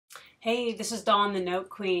Hey, this is Dawn, the Note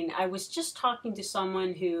Queen. I was just talking to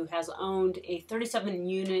someone who has owned a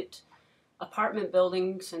 37-unit apartment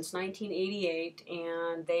building since 1988,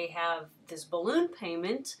 and they have this balloon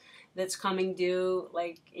payment that's coming due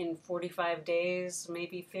like in 45 days,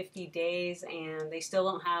 maybe 50 days, and they still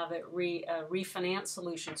don't have a refinance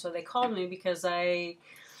solution. So they called me because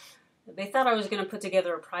they thought I was going to put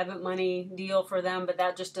together a private money deal for them, but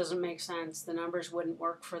that just doesn't make sense. The numbers wouldn't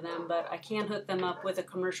work for them, but I can hook them up with a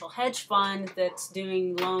commercial hedge fund that's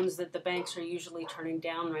doing loans that the banks are usually turning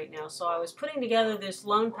down right now. So I was putting together this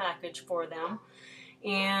loan package for them,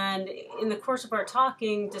 and in the course of our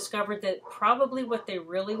talking, discovered that probably what they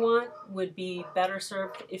really want would be better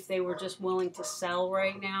served if they were just willing to sell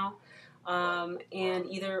right now. And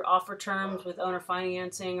either offer terms with owner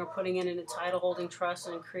financing or putting it in a title holding trust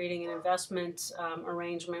and creating an investment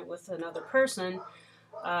arrangement with another person,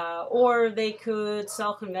 or they could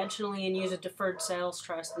sell conventionally and use a deferred sales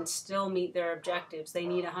trust and still meet their objectives. They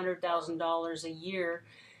need $100,000 a year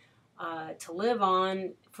to live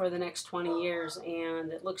on for the next 20 years,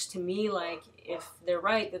 and it looks to me like if they're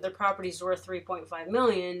right that their property's worth $3.5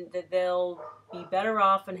 million, that they'll be better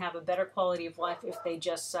off and have a better quality of life if they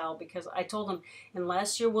just sell. Because I told them,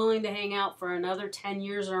 unless you're willing to hang out for another 10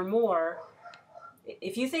 years or more,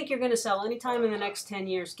 if you think you're going to sell anytime in the next 10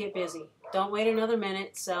 years, get busy. Don't wait another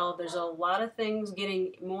minute, sell. There's a lot of things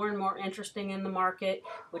getting more and more interesting in the market,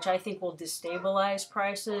 which I think will destabilize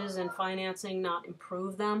prices and financing, not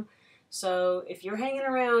improve them. So if you're hanging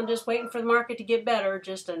around just waiting for the market to get better,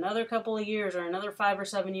 just another couple of years or another 5 or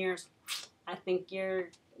 7 years, I think you're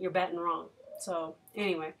betting wrong. So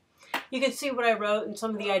anyway, you can see what I wrote and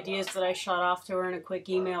some of the ideas that I shot off to her in a quick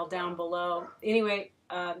email down below. Anyway,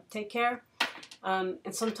 take care. And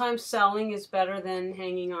sometimes selling is better than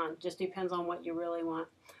hanging on. Just depends on what you really want.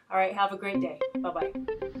 All right, have a great day.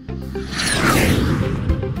 Bye-bye.